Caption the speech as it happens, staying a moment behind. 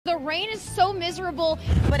The rain is so miserable,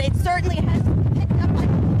 but it certainly has picked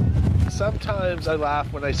up. Sometimes I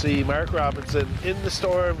laugh when I see Mark Robinson in the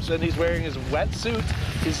storms and he's wearing his wetsuit.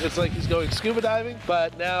 It's like he's going scuba diving,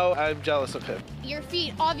 but now I'm jealous of him. Your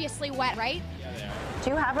feet obviously wet, right? Yeah, they are. Do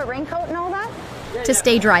you have a raincoat and all that? To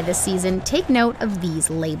stay dry this season, take note of these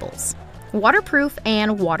labels: waterproof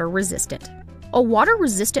and water resistant. A water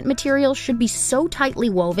resistant material should be so tightly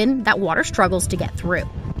woven that water struggles to get through.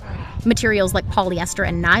 Materials like polyester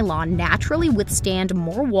and nylon naturally withstand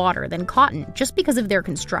more water than cotton just because of their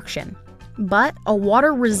construction. But a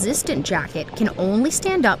water-resistant jacket can only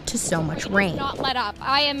stand up to so much rain. Not let up.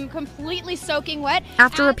 I am completely soaking wet.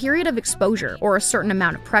 After a period of exposure or a certain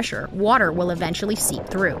amount of pressure, water will eventually seep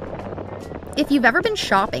through. If you've ever been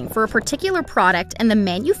shopping for a particular product and the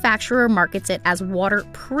manufacturer markets it as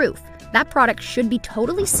waterproof, that product should be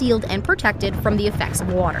totally sealed and protected from the effects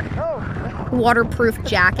of water. Waterproof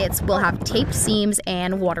jackets will have taped seams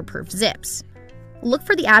and waterproof zips. Look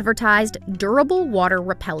for the advertised durable water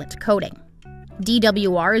repellent coating.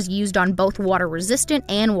 DWR is used on both water-resistant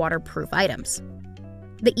and waterproof items.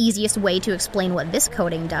 The easiest way to explain what this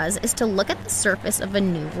coating does is to look at the surface of a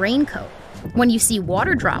new raincoat. When you see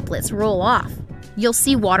water droplets roll off, you'll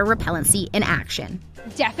see water repellency in action.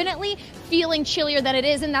 Definitely feeling chillier than it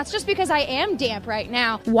is, and that's just because I am damp right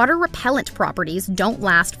now. Water repellent properties don't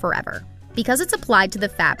last forever. Because it's applied to the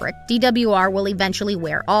fabric, DWR will eventually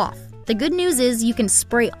wear off. The good news is you can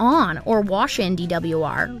spray on or wash in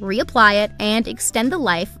DWR, reapply it, and extend the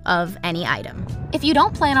life of any item. If you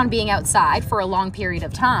don't plan on being outside for a long period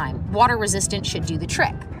of time, water resistant should do the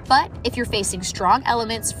trick. But if you're facing strong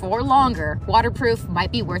elements for longer, waterproof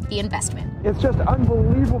might be worth the investment. It's just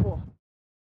unbelievable.